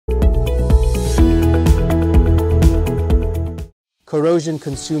Corrosion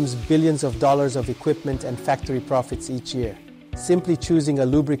consumes billions of dollars of equipment and factory profits each year. Simply choosing a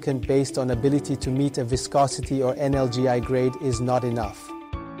lubricant based on ability to meet a viscosity or NLGI grade is not enough.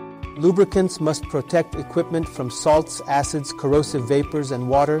 Lubricants must protect equipment from salts, acids, corrosive vapors, and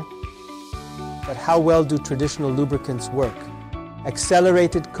water. But how well do traditional lubricants work?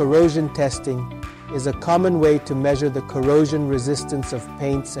 Accelerated corrosion testing is a common way to measure the corrosion resistance of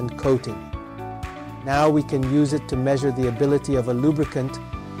paints and coating. Now we can use it to measure the ability of a lubricant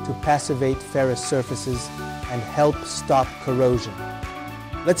to passivate ferrous surfaces and help stop corrosion.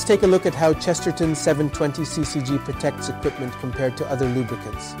 Let's take a look at how Chesterton 720 CCG protects equipment compared to other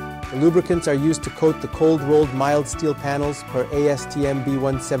lubricants. The lubricants are used to coat the cold-rolled mild steel panels per ASTM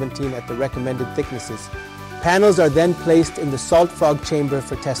B117 at the recommended thicknesses. Panels are then placed in the salt fog chamber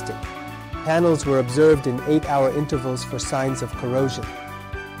for testing. Panels were observed in 8-hour intervals for signs of corrosion.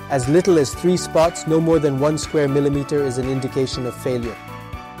 As little as 3 spots, no more than 1 square millimeter, is an indication of failure.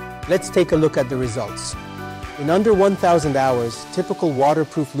 Let's take a look at the results. In under 1,000 hours, typical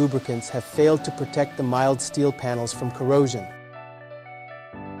waterproof lubricants have failed to protect the mild steel panels from corrosion.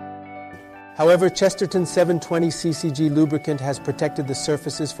 However, Chesterton 720 CCG lubricant has protected the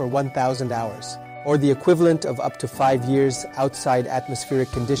surfaces for 1,000 hours, or the equivalent of up to 5 years outside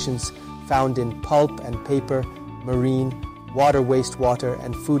atmospheric conditions found in pulp and paper, marine, water, wastewater,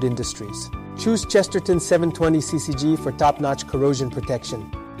 and food industries. Choose Chesterton 720 CCG for top-notch corrosion protection.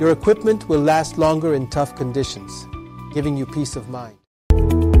 Your equipment will last longer in tough conditions, giving you peace of mind.